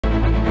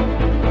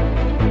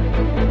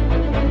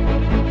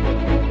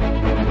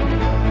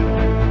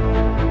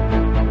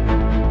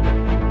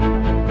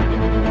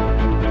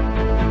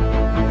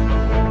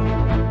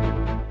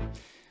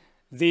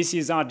This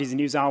is our Disney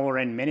News Hour,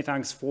 and many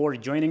thanks for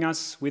joining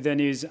us. With the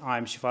news,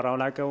 I'm Shifarao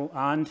Lako,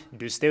 and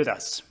do stay with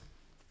us.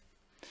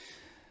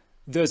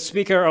 The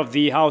Speaker of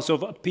the House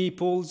of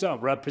People's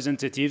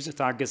Representatives,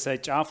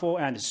 Taggese Chafo,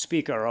 and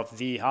Speaker of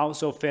the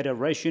House of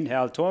Federation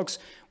held talks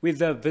with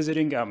the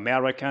visiting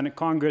American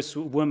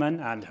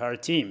Congresswoman and her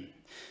team.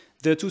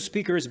 The two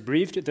speakers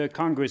briefed the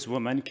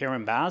Congresswoman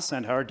Karen Bass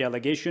and her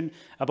delegation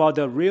about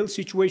the real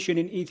situation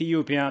in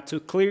Ethiopia to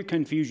clear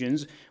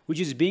confusions which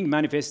is being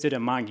manifested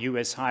among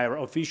U.S. higher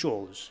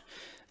officials.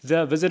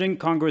 The visiting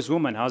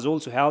Congresswoman has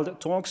also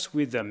held talks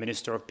with the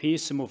Minister of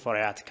Peace,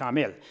 Muferiat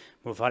Kamel.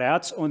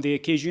 Muferiat, on the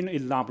occasion,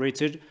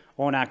 elaborated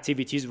on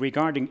activities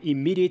regarding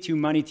immediate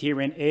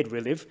humanitarian aid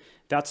relief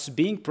that's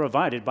being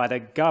provided by the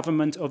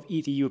government of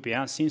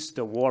Ethiopia since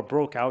the war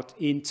broke out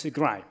in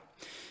Tigray.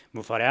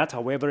 Muferiat,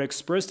 however,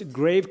 expressed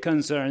grave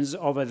concerns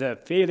over the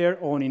failure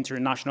on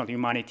international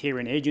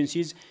humanitarian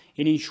agencies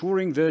in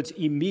ensuring that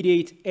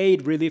immediate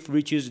aid relief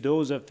reaches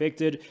those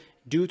affected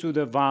due to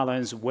the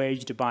violence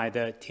waged by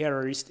the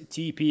terrorist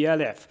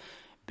TPLF.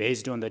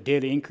 Based on the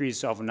daily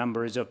increase of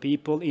numbers of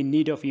people in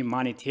need of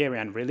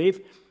humanitarian relief,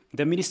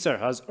 the minister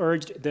has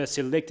urged the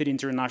selected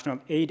international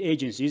aid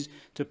agencies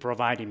to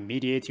provide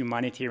immediate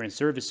humanitarian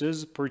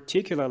services,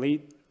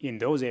 particularly in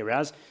those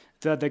areas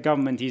that the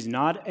government is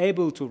not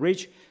able to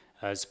reach,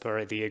 as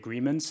per the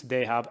agreements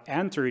they have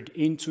entered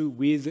into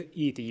with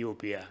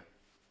Ethiopia.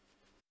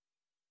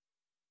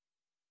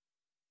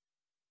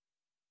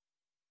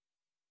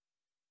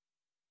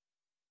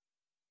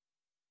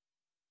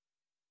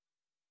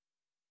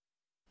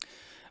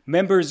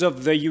 Members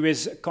of the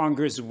U.S.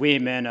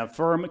 Congresswomen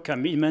affirm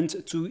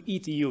commitment to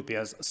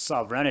Ethiopia's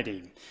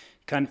sovereignty.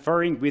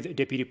 Conferring with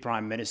Deputy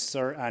Prime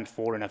Minister and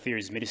Foreign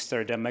Affairs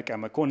Minister Demeke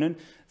Mekonnen,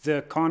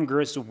 the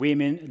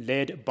Congresswomen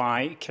led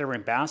by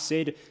Karen Bass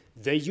said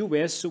the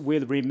U.S.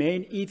 will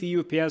remain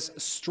Ethiopia's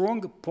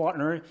strong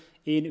partner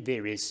in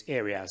various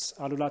areas.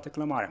 Alula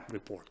Teklamar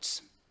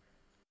reports.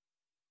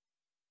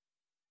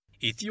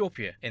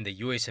 Ethiopia and the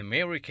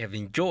US-America have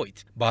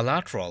enjoyed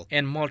bilateral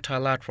and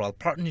multilateral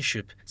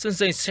partnership since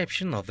the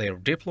inception of their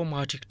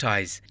diplomatic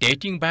ties,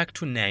 dating back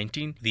to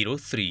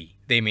 1903.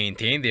 They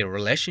maintain their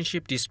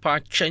relationship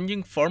despite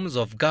changing forms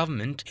of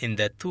government in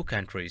the two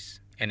countries.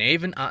 And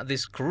even at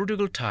this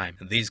critical time,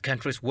 these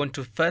countries want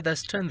to further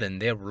strengthen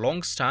their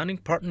long-standing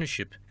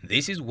partnership.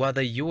 This is what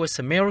the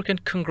US-American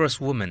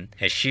Congresswoman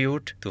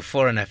assured to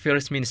Foreign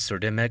Affairs Minister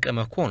Demeke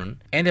Mekonnen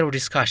in their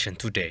discussion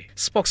today.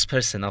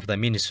 Spokesperson of the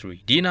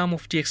ministry, Dina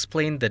Mufti,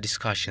 explained the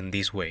discussion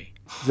this way.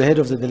 The head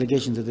of the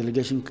delegation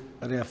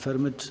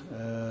reaffirmed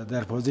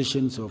their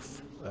positions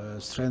of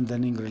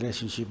strengthening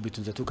relationship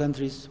between the two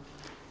countries,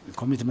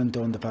 commitment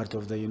on the part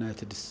of the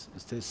United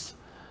States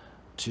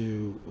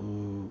to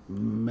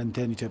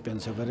maintain Ethiopian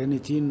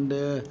sovereignty, and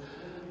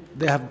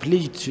they have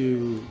pledged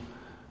to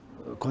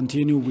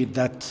continue with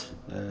that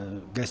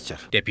gesture.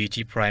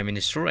 Deputy Prime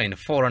Minister and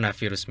Foreign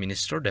Affairs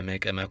Minister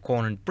Demeke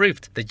Mekonnen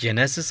briefed the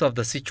genesis of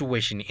the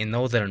situation in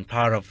northern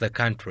part of the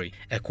country,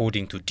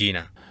 according to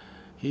Dina.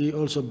 He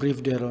also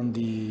briefed her on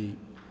the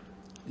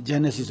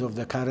genesis of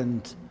the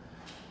current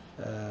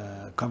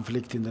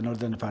conflict in the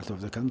northern part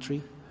of the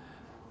country,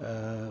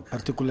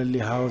 particularly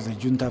how the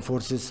junta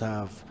forces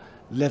have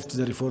left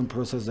the reform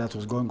process that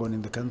was going on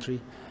in the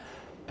country,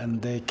 and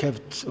they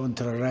kept on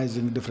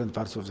terrorizing different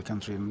parts of the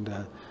country and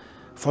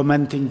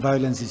fomenting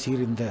violences here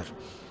and there.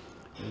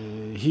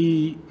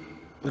 He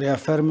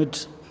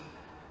reaffirmed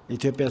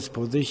Ethiopia's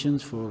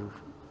positions for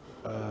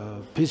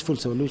peaceful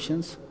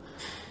solutions,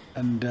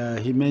 and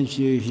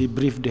he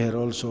briefed her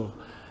also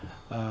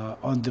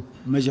on the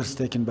measures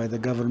taken by the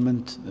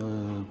government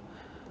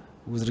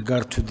with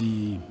regard to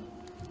the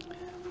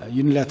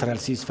unilateral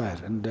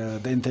ceasefire and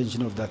the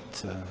intention of that,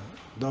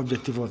 the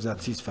objective of that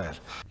ceasefire.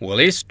 Well,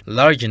 a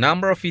large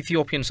number of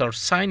Ethiopians are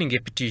signing a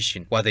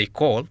petition, what they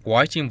call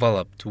White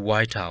Envelope, to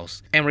White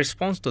House, in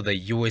response to the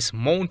U.S.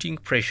 mounting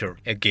pressure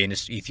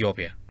against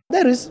Ethiopia.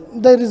 There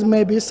is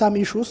maybe some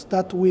issues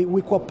that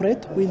we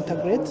cooperate, we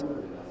integrate,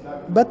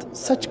 but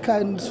such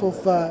kinds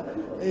of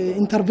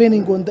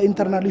intervening on the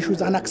internal issues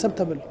is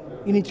unacceptable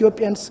in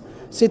Ethiopians'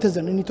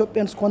 citizens, in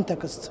Ethiopians'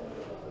 context.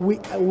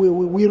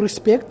 We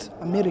respect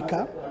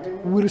America,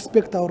 we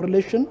respect our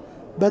relation,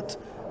 but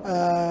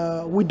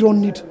we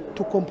don't need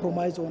to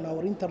compromise on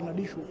our internal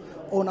issue,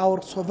 on our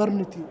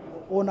sovereignty,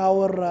 on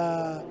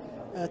our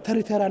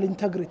territorial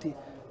integrity.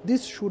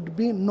 This should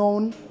be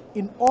known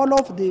in all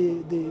of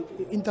the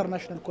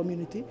international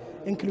community,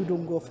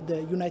 including of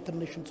the United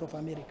Nations of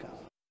America.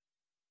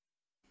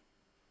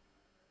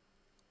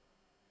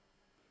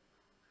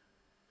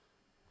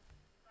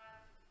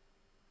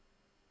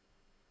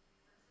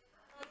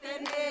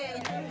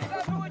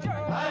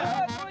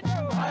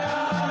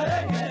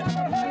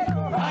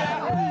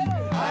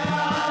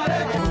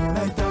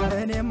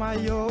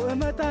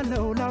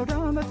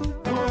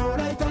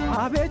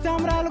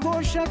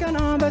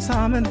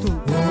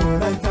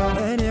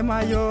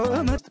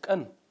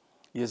 ቀን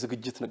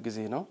የዝግጅት ጊዜ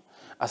ነው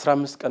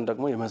 15 ቀን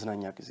ደግሞ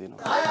የመዝናኛ ጊዜ ነው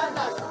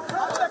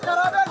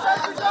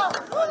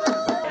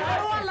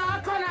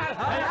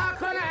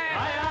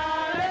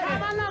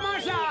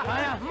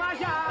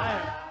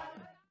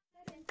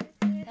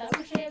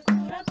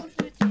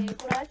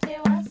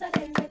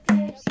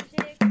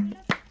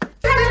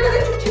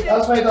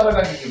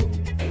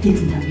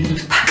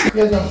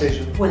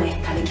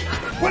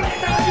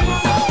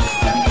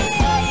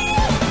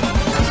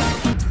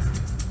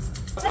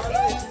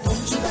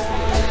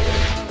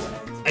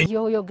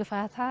Yo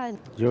Gafata.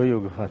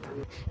 Yo Gafata.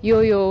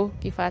 Yo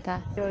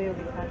Gifata. Yo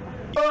Gifata.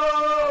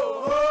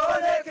 Oh,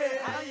 leke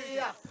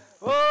ayya.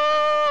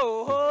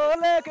 Oh,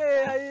 leke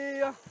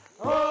ayya.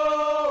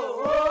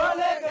 Oh,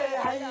 leke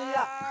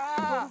ayya.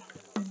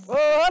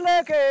 Oh,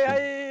 leke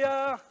ayya.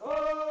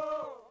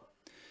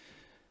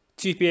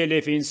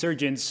 TPLF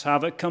insurgents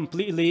have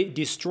completely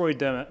destroyed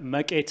the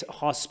Mekhet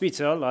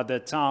hospital at the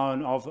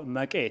town of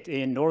Mekhet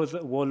in North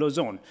Wollo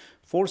Zone.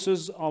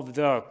 Forces of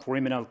the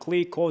criminal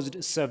clique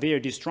caused severe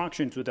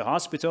destruction to the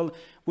hospital,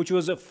 which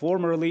was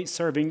formerly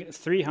serving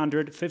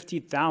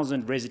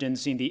 350,000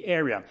 residents in the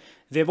area.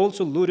 They've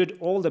also looted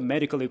all the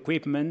medical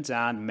equipment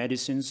and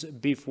medicines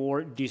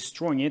before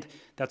destroying it.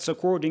 That's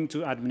according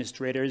to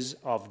administrators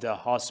of the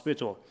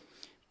hospital.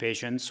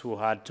 Patients who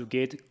had to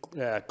get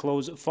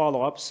close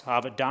follow-ups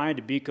have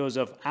died because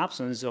of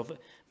absence of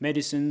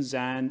medicines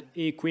and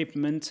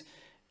equipment,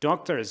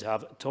 doctors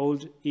have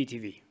told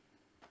ETV.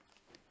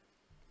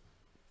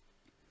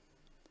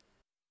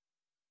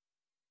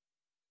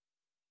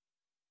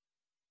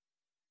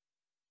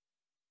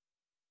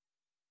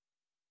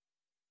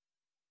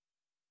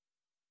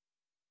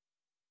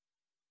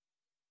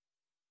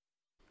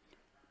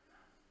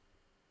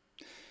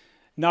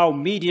 Now,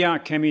 media,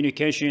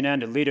 communication,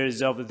 and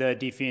leaders of the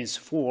defense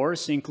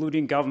force,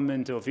 including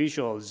government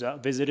officials,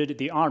 visited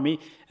the army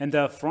and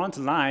the front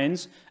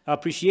lines,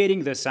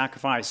 appreciating the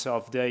sacrifice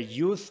of the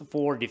youth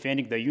for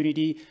defending the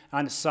unity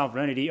and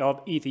sovereignty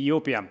of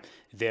Ethiopia.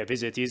 Their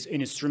visit is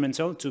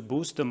instrumental to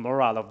boost the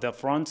morale of the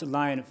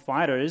front-line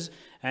fighters,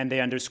 and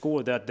they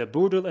underscore that the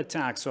brutal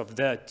attacks of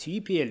the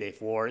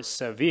TPLF were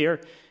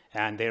severe,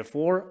 and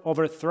therefore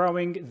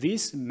overthrowing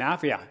this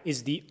mafia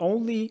is the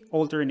only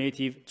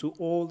alternative to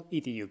all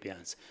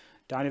Ethiopians.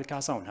 Daniel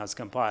Kasaun has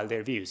compiled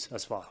their views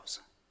as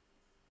follows.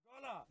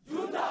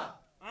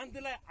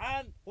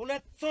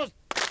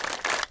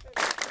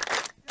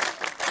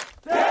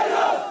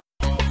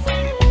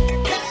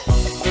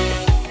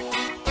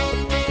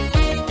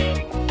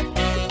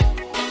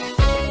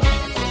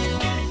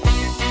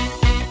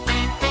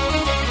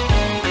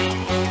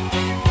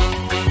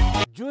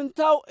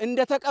 ጁንታው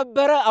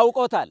እንደተቀበረ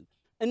አውቆታል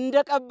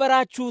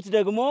እንደቀበራችሁት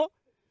ደግሞ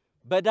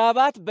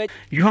በዳባት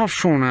You have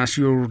shown us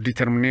your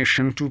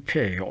determination to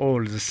pay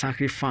all the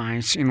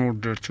sacrifice in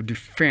order to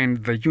defend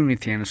the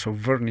unity and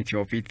sovereignty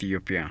of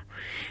Ethiopia.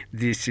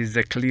 This is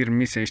a clear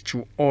message to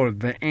all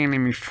the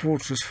enemy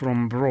forces from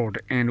abroad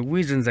and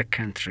within the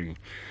country.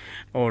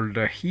 All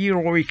the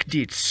heroic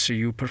deeds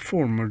you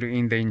performed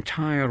in the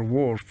entire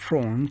war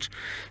front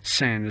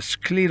sends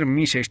clear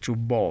message to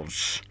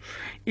both.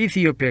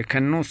 Ethiopia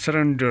cannot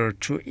surrender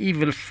to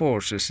evil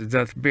forces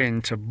that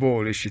bent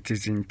abolish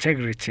its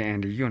integrity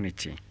and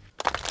unity.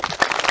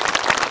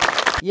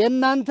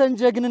 የናንተን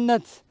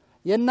ጀግንነት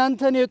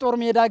የናንተን የጦር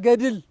ሜዳ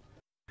ገድል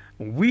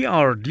We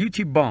are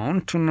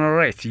duty-bound to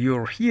narrate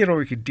your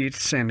heroic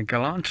deeds and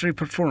gallantry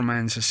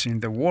performances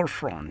in the war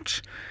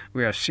front.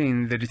 We have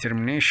seen the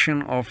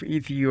determination of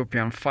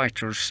Ethiopian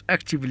fighters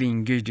actively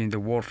engaged in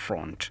the war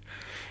front.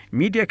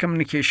 Media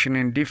communication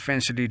and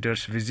defense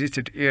leaders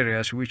visited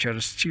areas which are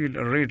still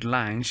red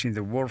lines in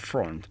the war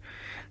front.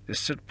 The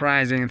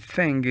surprising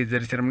thing is the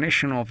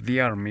determination of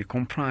the army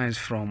comprised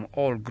from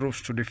all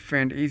groups to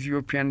defend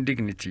Ethiopian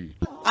dignity.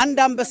 አንድ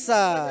አንበሳ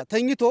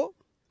ተኝቶ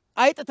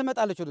አይጥ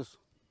ትመጣለች ወደሱ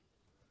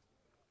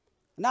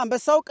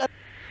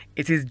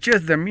It is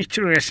just the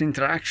mysterious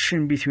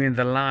interaction between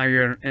the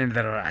lion and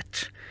the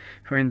rat.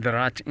 When the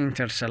rat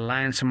enters a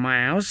lion's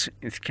mouth,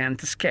 it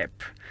can't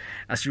escape.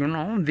 As you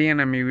know, the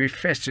enemy we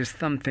face is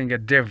something a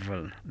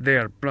devil. They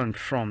are blunt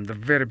from the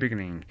very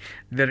beginning.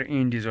 Their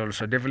end is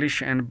also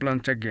devilish and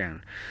blunt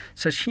again.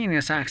 Such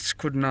heinous acts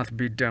could not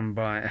be done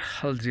by a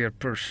healthier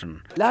person.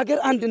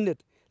 ለሀገር አንድነት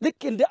ልክ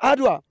እንደ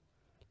አድዋ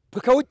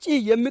ከውጪ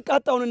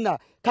የሚቃጣውንና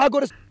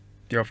ከሀገር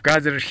They have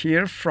gathered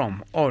here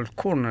from all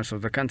corners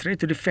of the country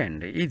to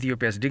defend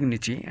Ethiopia's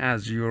dignity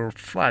as your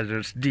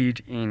fathers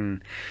did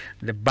in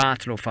the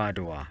Battle of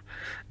Adwa.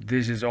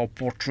 This is an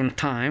opportune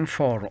time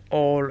for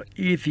all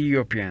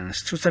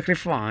Ethiopians to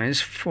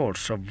sacrifice for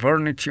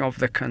sovereignty of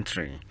the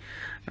country.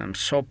 I'm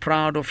so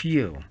proud of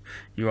you.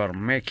 You are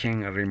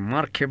making a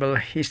remarkable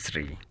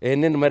history. I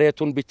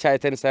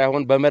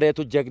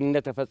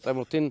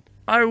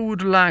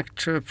would like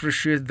to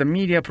appreciate the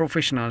media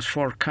professionals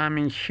for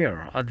coming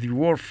here at the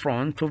war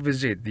front to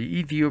visit the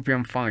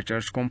Ethiopian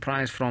fighters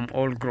comprised from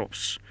all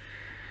groups.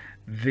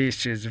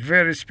 This is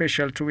very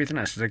special to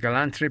witness the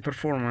gallantry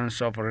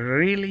performance of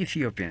real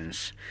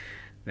Ethiopians.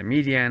 The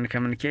media and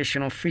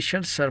communication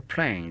officials are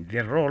playing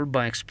their role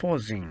by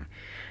exposing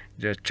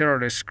the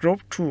terrorist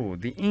group to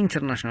the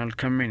international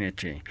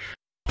community.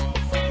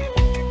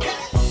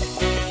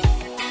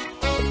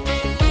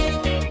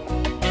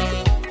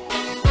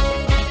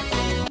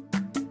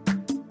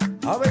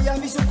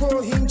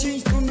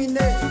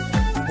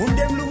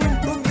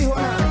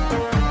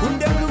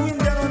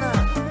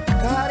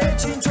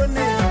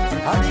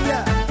 Hallelujah.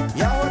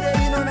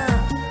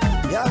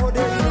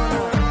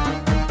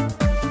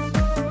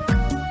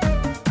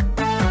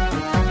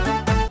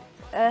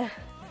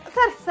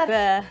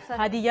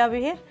 በሀዲያ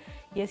ብሔር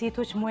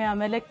የሴቶች ሙያ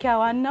መለኪያ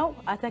ዋናው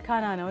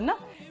አተካና ነውና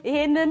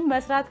ይሄንን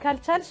መስራት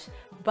ካልቻልሽ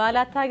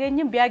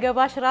ባላታገኝም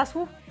ቢያገባሽ ራሱ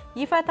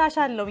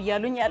ይፈታሻል ነው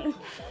ይያሉኝ ያሉኝ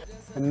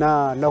እና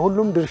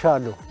ለሁሉም ድርሻ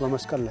አለው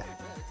በመስቀል ላይ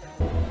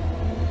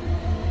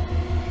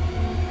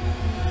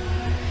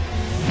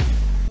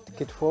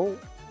ክትፎ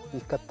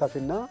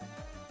ይከተፍና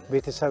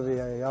ቤተሰብ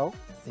ያው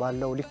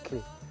ባለው ልክ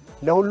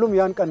ለሁሉም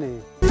ያን ቀን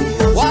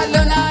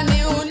ዋለና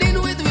ኒውሊን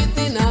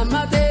ዊትና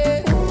ማቴ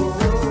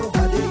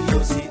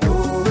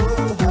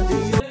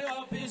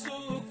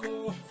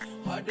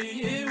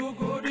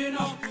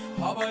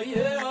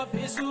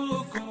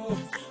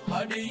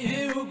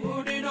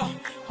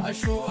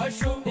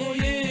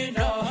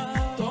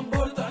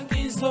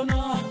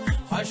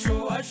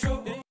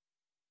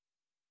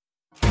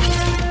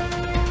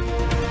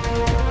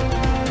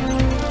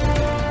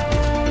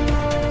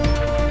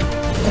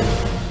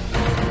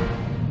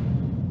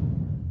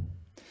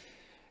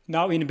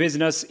Now in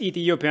business,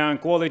 Ethiopian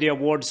Quality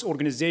Awards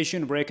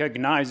Organization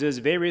recognizes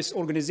various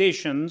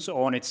organizations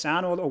on its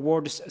annual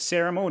awards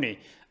ceremony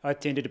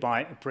attended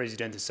by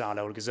President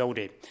Sahle-Work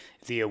Zewde.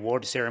 The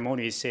award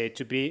ceremony is said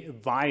to be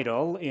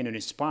vital in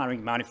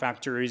inspiring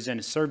manufacturers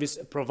and service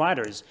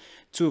providers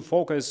to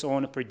focus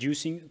on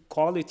producing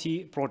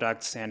quality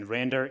products and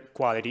render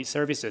quality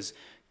services.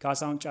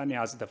 Kasan Chani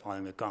has the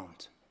following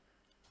account.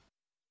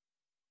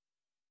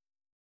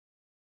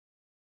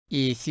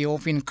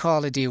 Ethiopian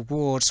Quality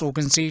Awards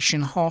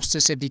Organization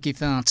hosts a big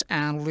event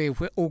annually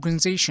where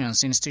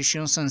organizations,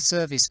 institutions and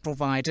service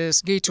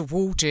providers get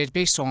awarded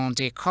based on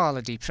their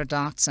quality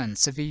products and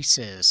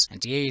services.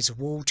 And today's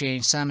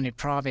awarding ceremony,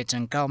 private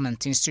and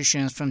government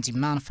institutions from the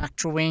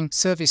manufacturing,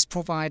 service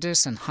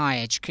providers and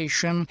higher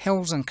education,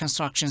 health and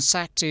construction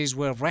sectors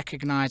were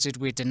recognized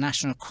with the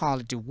National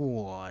Quality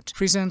Award.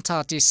 Present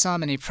at the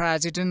ceremony,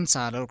 President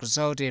Sahle-Work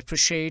Zewde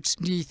appreciates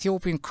the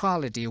Ethiopian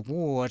Quality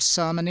Award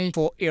ceremony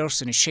for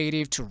its initiative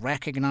to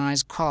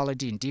recognize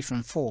quality in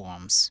different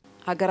forms.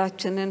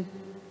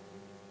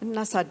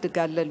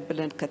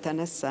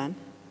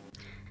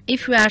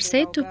 If we are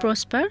set to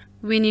prosper,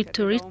 we need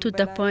to reach to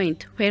the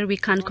point where we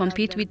can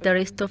compete with the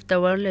rest of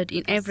the world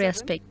in every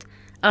aspect.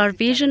 Our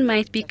vision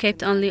might be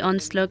kept only on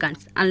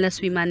slogans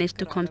unless we manage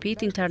to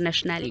compete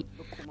internationally.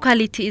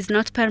 Quality is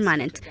not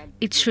permanent.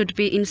 It should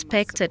be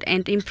inspected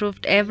and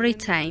improved every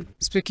time.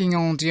 Speaking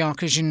on the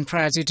occasion,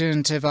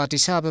 President of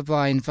Addis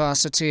Ababa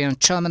University and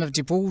Chairman of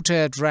the Board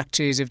of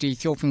Directors of the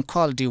Ethiopian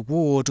Quality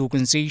Award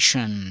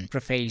Organization,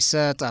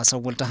 Professor Tasa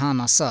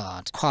Woldehan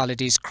said,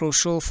 quality is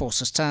crucial for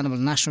sustainable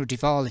national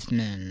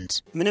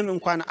development.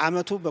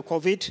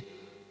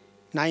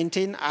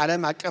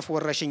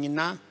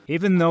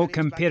 Even though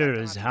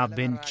competitors have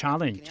been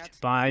challenged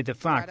by the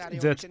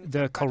fact that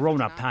the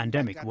corona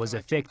pandemic was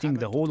affecting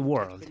the whole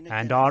world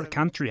and our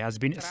country has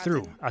been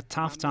through a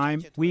tough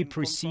time, we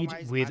proceed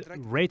with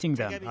rating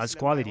them as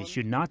quality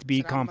should not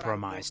be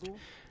compromised.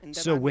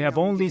 So we have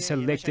only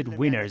selected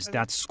winners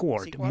that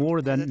scored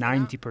more than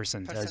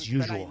 90% as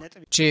usual.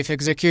 Chief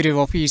Executive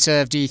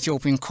Officer of the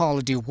Ethiopian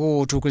Quality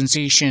Award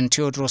Organization,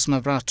 Theodros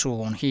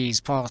Mebratu, on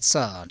his part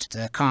said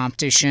the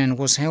competition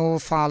was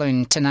held following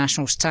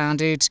international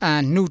standards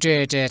and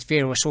noted that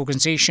various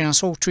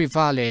organizations ought to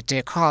evaluate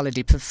their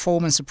quality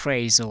performance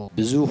appraisal.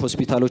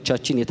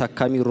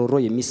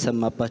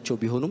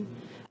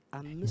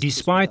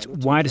 Despite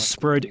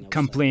widespread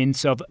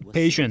complaints of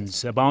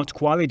patients about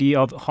quality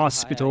of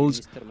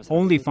hospitals,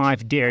 only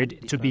 5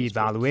 dared to be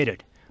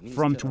evaluated.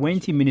 From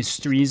 20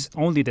 ministries,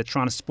 only the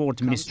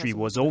Transport Ministry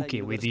was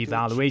okay with the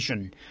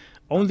evaluation.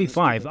 Only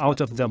 5 out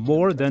of the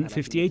more than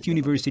 58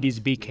 universities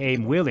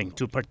became willing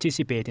to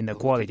participate in the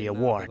Quality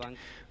Award.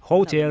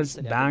 Hotels,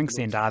 banks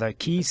and other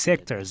key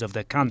sectors of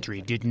the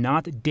country did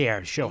not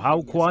dare show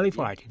how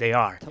qualified they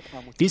are.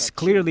 This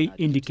clearly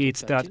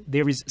indicates that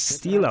there is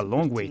still a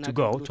long way to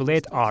go to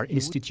let our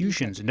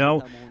institutions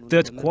know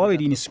that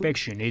quality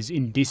inspection is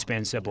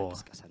indispensable.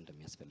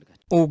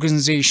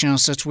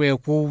 Organizations that were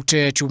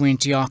awarded during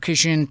the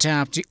occasion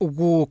tapped the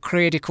award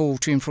critical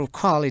to improve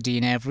quality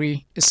in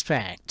every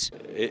aspect.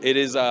 It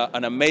is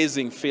an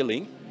amazing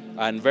feeling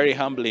and very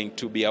humbling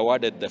to be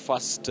awarded the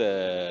first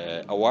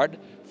award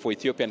for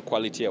Ethiopian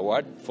Quality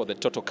Award for the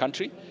total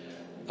country.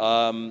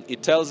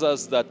 It tells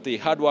us that the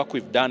hard work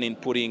we've done in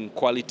putting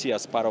quality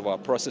as part of our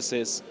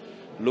processes,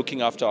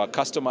 looking after our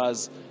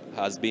customers,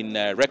 has been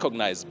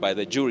recognized by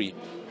the jury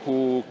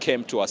who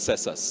came to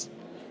assess us.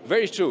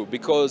 Very true,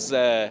 because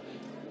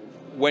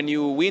when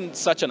you win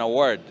such an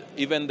award,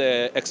 even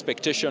the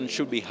expectation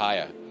should be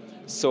higher.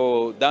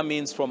 So that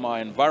means from our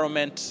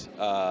environment,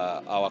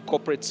 our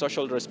corporate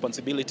social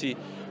responsibility,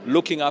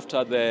 looking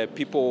after the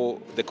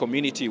people, the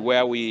community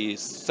where we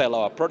sell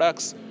our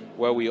products,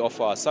 where we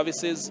offer our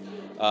services,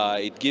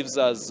 it gives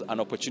us an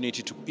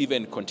opportunity to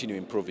even continue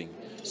improving.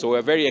 So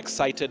we're very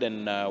excited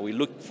and we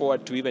look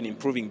forward to even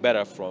improving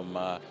better from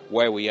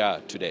where we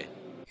are today.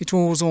 It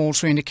was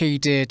also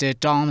indicated that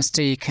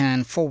domestic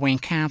and foreign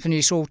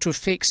companies ought to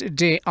fix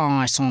their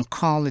eyes on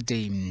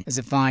quality as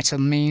a vital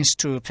means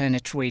to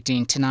penetrate the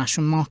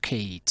international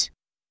market.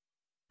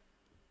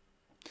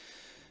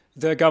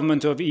 The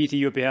government of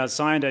Ethiopia has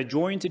signed a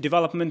joint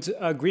development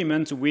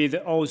agreement with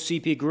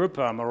OCP Group,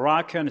 a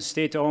Moroccan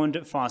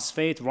state-owned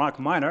phosphate rock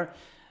miner,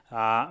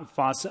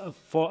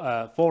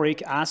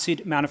 phosphoric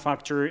acid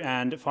manufacturer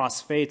and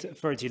phosphate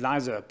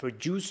fertilizer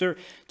producer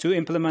to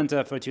implement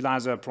a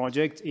fertilizer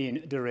project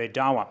in Dire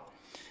Dawa.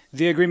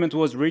 The agreement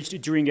was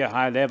reached during a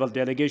high-level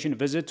delegation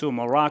visit to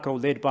Morocco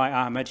led by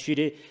Ahmed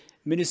Shide,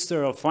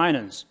 Minister of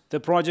Finance.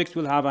 The project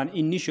will have an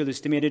initial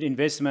estimated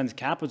investment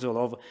capital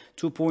of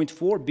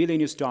 $2.4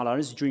 billion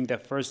during the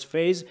first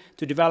phase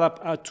to develop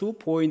a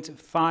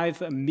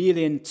 2.5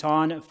 million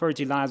ton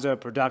fertilizer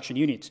production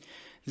unit.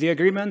 The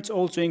agreement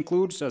also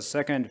includes a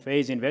second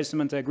phase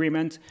investment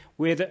agreement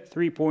with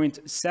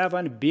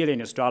 $3.7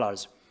 billion.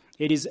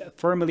 It is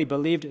firmly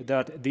believed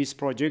that this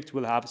project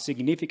will have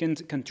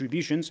significant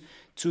contributions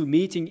to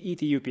meeting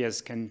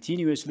Ethiopia's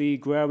continuously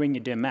growing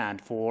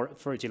demand for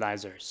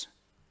fertilizers.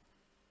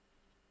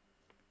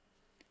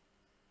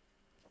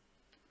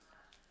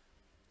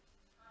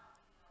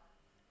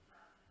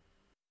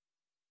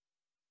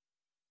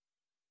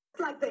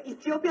 Like the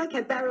Ethiopian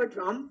Kebero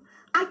drum,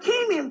 I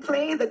came in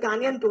playing the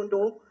Ghanaian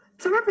dondo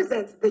to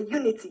represent the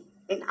unity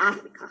in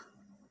Africa.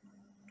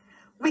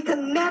 We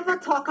can never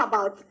talk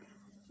about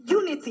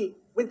unity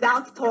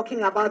without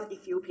talking about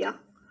Ethiopia.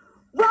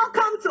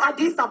 Welcome to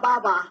Addis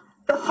Ababa,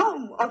 the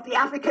home of the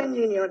African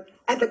Union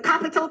and the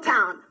capital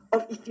town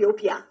of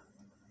Ethiopia.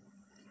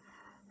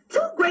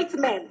 Two great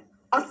men,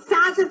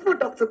 Osagyefo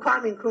Dr.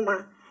 Kwame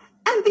Nkrumah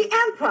and the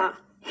Emperor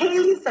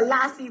Haile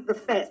Selassie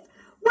I,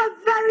 were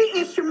very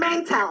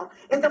instrumental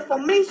in the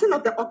formation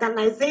of the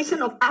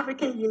Organization of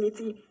African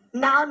Unity,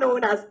 now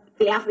known as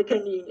the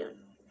African Union.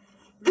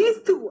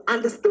 These two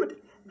understood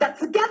that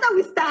together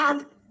we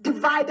stand,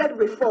 divided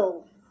we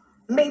fall.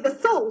 May the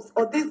souls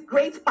of these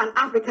great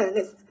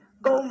Pan-Africanists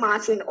go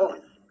marching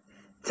on.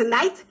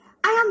 Tonight,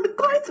 I am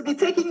going to be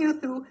taking you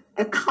through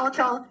a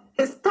cultural,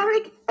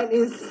 historic, and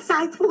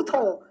insightful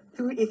tour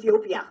through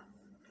Ethiopia.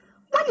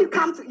 When you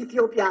come to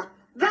Ethiopia,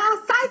 there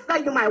are sites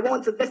that you might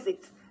want to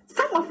visit,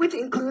 some of which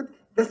include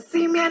the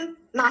Simian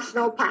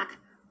National Park,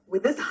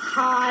 with its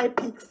high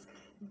peaks,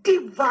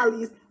 deep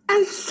valleys,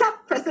 and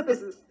sharp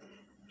precipices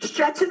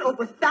stretching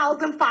over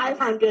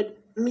 1,500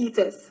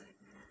 meters.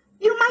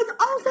 You might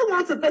also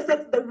want to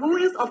visit the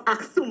ruins of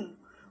Aksum,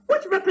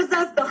 which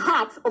represents the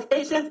heart of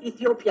ancient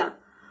Ethiopia,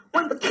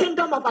 when the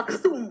kingdom of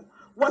Aksum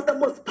was the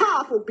most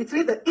powerful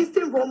between the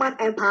Eastern Roman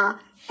Empire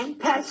and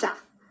Persia.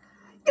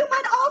 You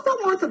might also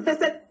want to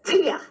visit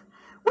Tia,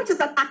 which is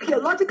an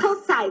archaeological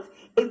site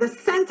in the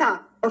center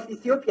of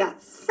Ethiopia,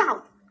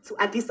 south to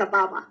Addis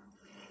Ababa.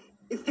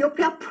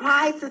 Ethiopia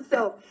prides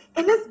itself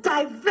in its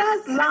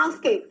diverse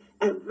landscape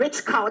and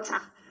rich culture,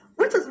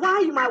 which is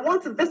why you might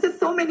want to visit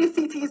so many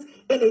cities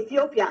in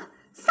Ethiopia,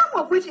 some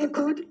of which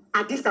include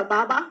Addis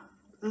Ababa,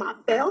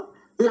 Mabel,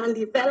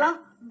 Lalibela,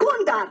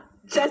 Gondar,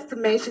 just to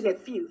mention a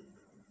few.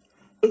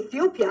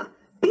 Ethiopia,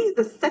 being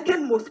the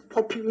second most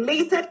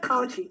populated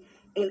country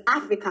in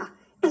Africa,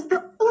 is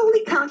the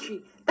only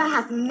country that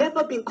has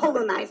never been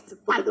colonized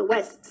by the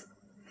West.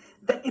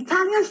 The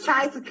Italians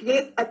tried to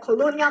create a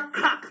colonial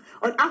crack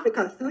on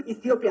Africa through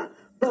Ethiopia,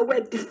 but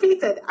were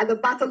defeated at the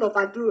Battle of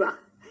Adura.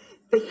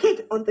 They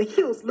hid on the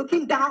hills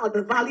looking down on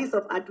the valleys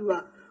of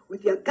Adura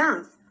with their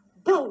guns,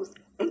 bows,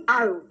 and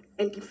arrows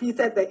and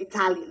defeated the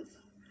Italians.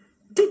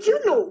 Did you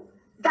know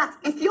that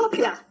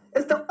Ethiopia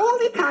is the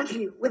only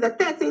country with a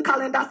 13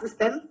 calendar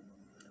system?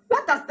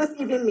 What does this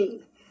even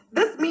mean?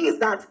 This means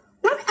that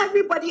when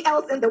everybody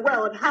else in the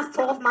world has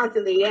 12 months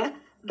in the year,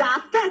 there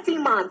are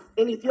 13 months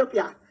in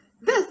Ethiopia.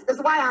 This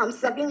is why I'm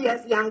 7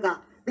 years younger,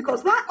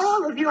 because while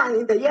all of you are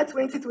in the year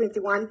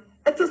 2021,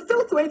 it is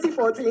still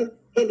 2014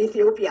 in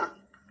Ethiopia.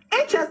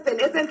 Interesting,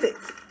 isn't it?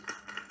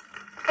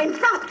 In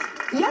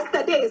fact,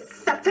 yesterday,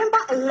 September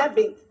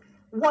 11th,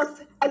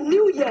 was a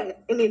new year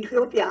in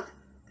Ethiopia.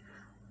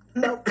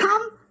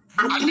 Melkam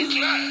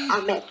Addis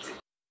Ahmed.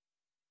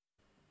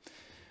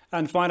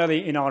 And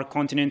finally, in our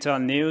continental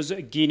news,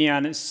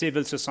 Guinean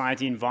civil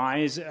society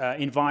invites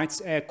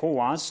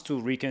ECOWAS to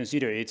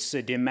reconsider its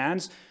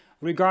demands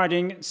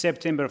regarding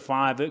September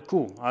 5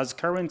 coup. As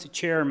current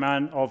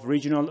chairman of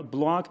regional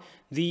bloc,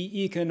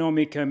 the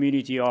Economic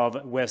Community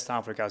of West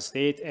Africa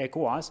State,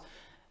 ECOWAS,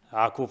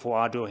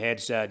 Akufo-Addo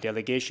heads a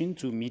delegation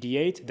to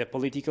mediate the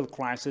political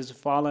crisis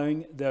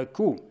following the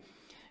coup.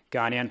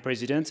 Ghanaian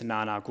President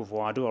Nana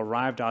Akufo-Addo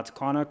arrived at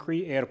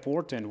Conakry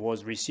Airport and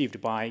was received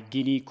by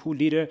Guinea coup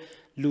leader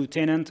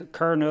Lieutenant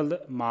Colonel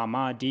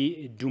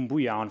Mamadi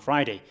Doumbouya on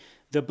Friday.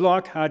 The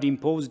bloc had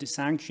imposed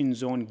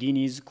sanctions on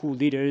Guinea's coup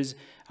leaders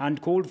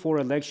and called for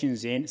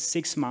elections in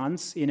 6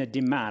 months in a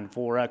demand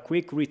for a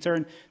quick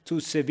return to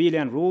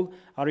civilian rule,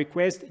 a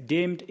request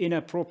deemed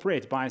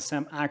inappropriate by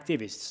some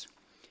activists.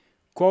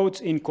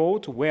 Quote, in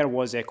quote, where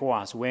was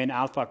ECOWAS when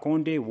Alpha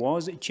Condé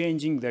was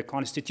changing the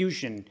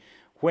constitution?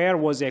 Where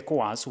was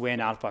ECOWAS when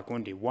Alpha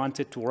Condé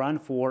wanted to run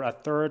for a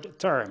third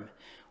term?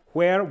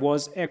 Where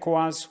was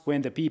ECOWAS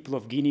when the people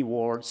of Guinea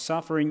were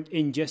suffering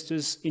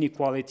injustice,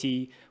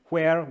 inequality?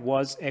 Where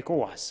was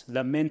ECOWAS?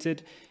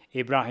 Lamented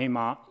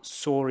Ibrahima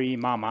Sori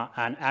Mama,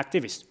 an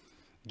activist.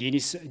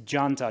 Guinea's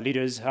junta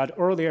leaders had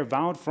earlier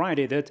vowed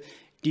Friday that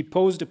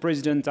deposed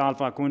President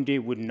Alpha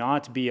Condé would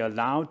not be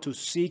allowed to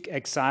seek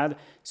exile,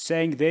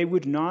 saying they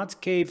would not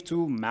cave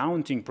to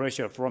mounting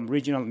pressure from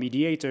regional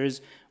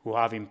mediators who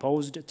have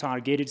imposed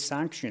targeted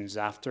sanctions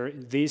after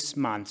this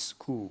month's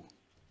coup.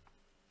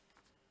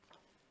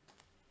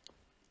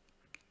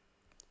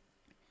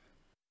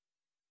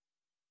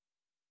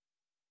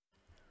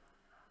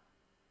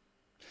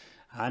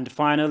 And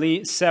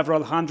finally,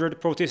 several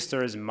hundred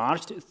protesters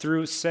marched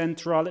through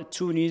central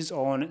Tunis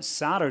on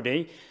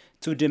Saturday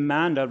to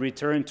demand a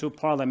return to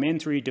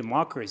parliamentary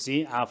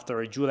democracy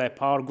after a July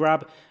power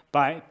grab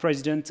by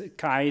President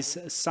Kais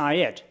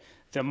Saied.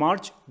 The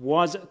march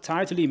was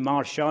tightly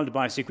marshaled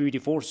by security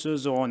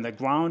forces on the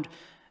ground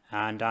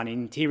and an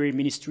Interior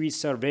Ministry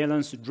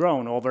surveillance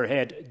drone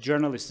overhead,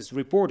 journalists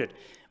reported.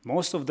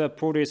 Most of the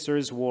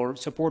protesters were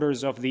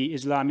supporters of the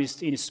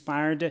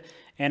Islamist-inspired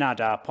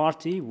Ennahda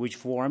party, which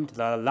formed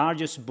the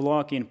largest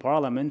bloc in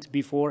parliament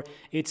before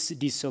its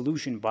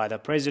dissolution by the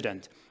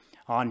president.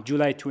 On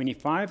July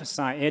 25,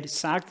 Saied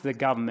sacked the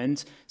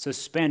government,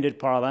 suspended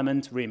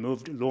parliament,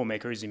 removed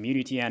lawmakers'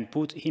 immunity, and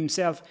put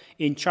himself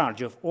in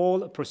charge of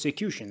all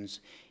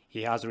prosecutions.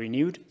 He has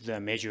renewed the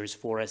measures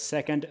for a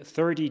second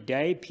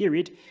 30-day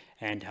period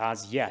and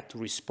has yet to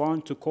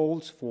respond to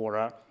calls for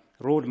a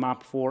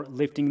roadmap for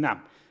lifting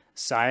them.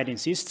 Saied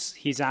insists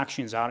his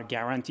actions are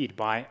guaranteed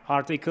by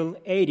Article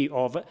 80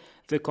 of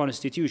the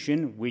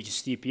Constitution, which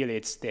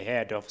stipulates the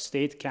head of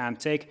state can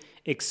take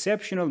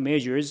exceptional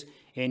measures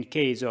in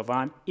case of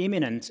an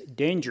imminent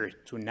danger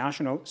to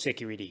national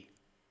security.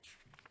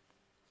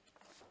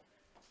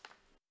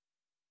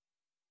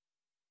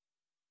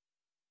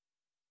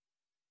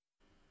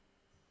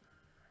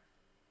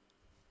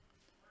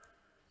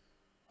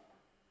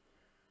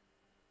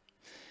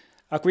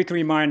 A quick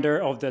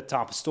reminder of the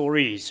top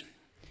stories.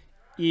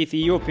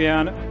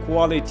 Ethiopian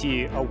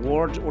Quality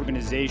Award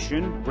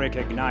Organization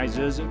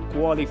recognizes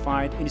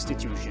qualified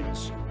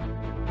institutions.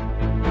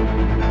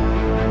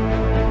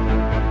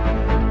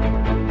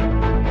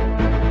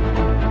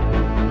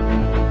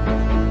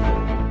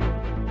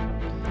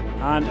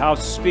 And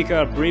House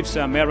Speaker briefs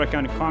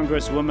American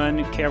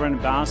Congresswoman Karen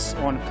Bass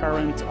on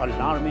current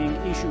alarming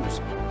issues.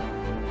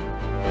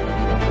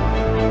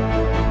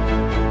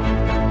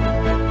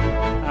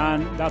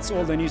 And that's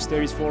all the news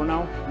there is for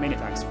now. Many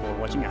thanks for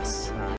watching us.